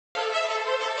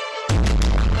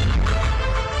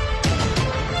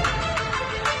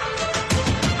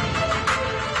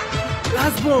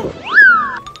last born.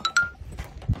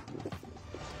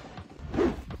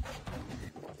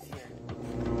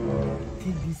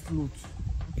 Take this cloth.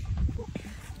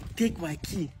 Take my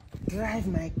key. Drive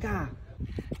my car.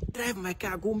 Drive my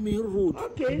car, go main road.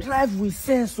 Okay. Drive with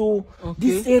sense, so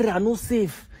this area no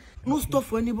safe. No stuff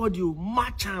for anybody,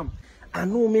 match am. I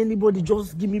know anybody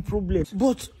just give me problems.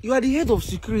 But you are the head of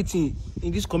security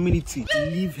in this community.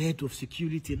 Leave head of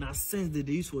security in a sense that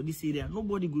they use for this area.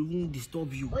 Nobody will even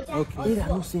disturb you. Okay. Area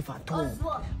not safe at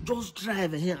all. Just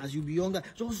drive here as you be younger.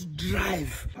 Just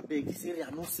drive. I beg, this area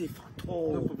not safe at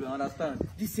all. No problem, I understand.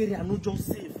 This area not just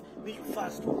safe. Be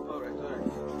fast. Alright.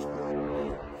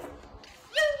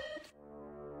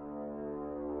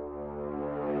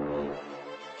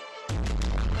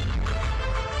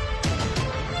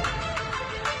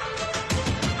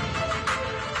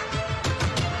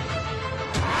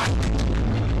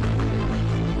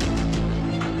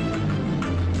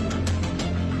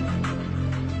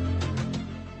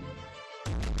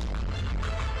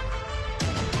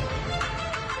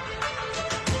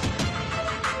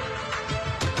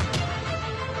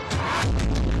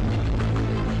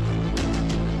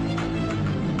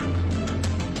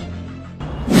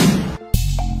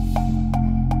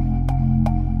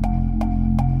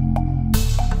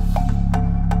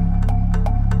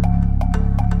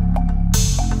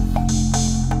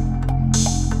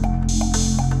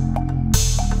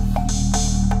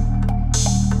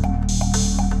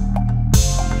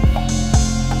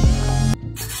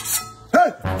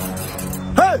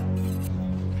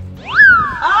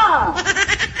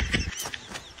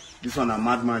 This one a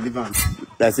madman, leave him.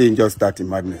 That's saying just starting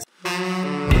madness.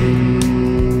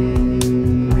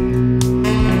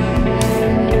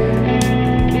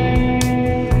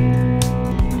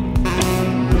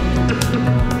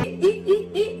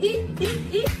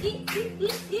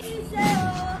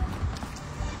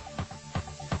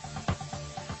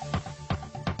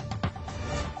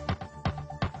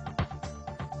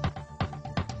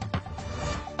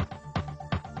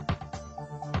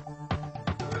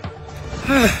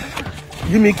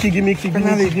 Give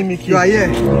me key. You are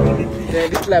here. Yeah,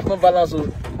 this life no balance.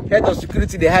 So head of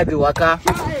security they hide the waka.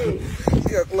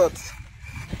 See your clothes.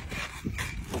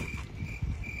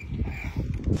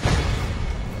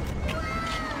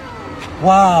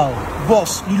 Wow,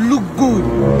 boss, you look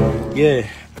good. Yeah,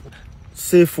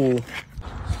 safe. You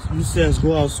sense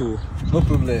go out so. No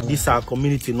problem. This our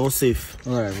community no safe.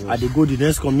 Alright. I dey go the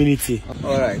next community.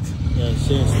 Alright. Yeah,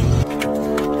 sense.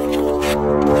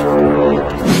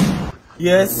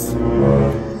 Yes,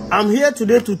 I'm here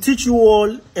today to teach you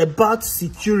all about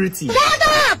security.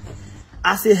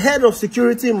 As a head of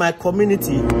security in my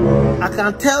community, I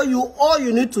can tell you all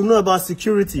you need to know about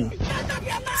security.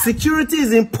 Security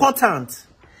is important.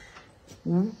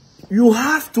 You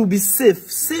have to be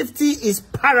safe. Safety is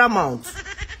paramount.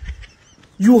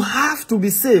 You have to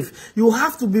be safe. You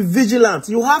have to be vigilant.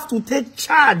 You have to take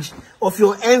charge of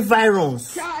your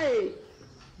environs.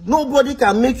 Nobody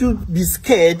can make you be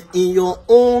scared in your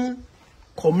own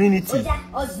community.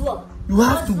 You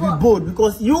have to be bold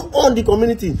because you own the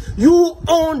community. You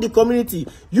own the community.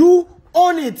 You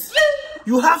own it.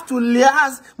 You have to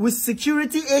liaise with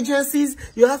security agencies.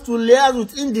 You have to liaise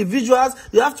with individuals.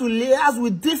 You have to liaise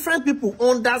with different people.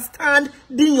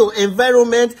 Understanding your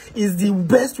environment is the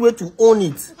best way to own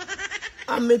it.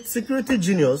 I'm a security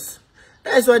genius.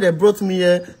 That's why they brought me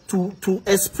here to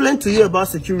explain to you about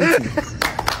security.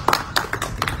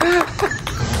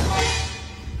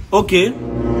 Okay,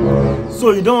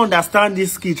 so you don't understand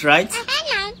this skit, right?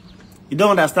 You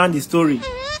don't understand the story.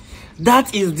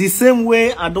 That is the same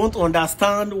way I don't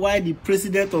understand why the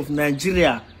president of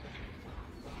Nigeria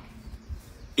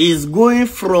is going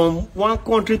from one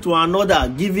country to another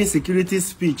giving security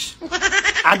speech.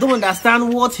 I don't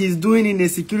understand what he's doing in a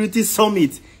security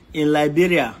summit in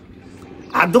Liberia.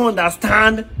 I don't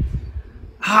understand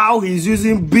how he's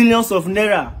using billions of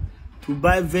naira to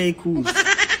buy vehicles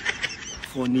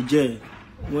for Niger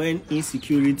when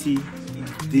insecurity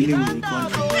is dealing with the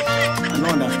country. I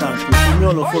don't understand. To me,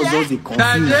 all of us just confused.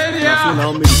 Nigeria,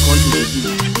 how many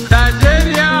countries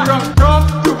Nigeria, from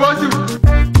top to bottom.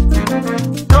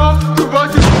 Top to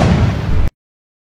bottom.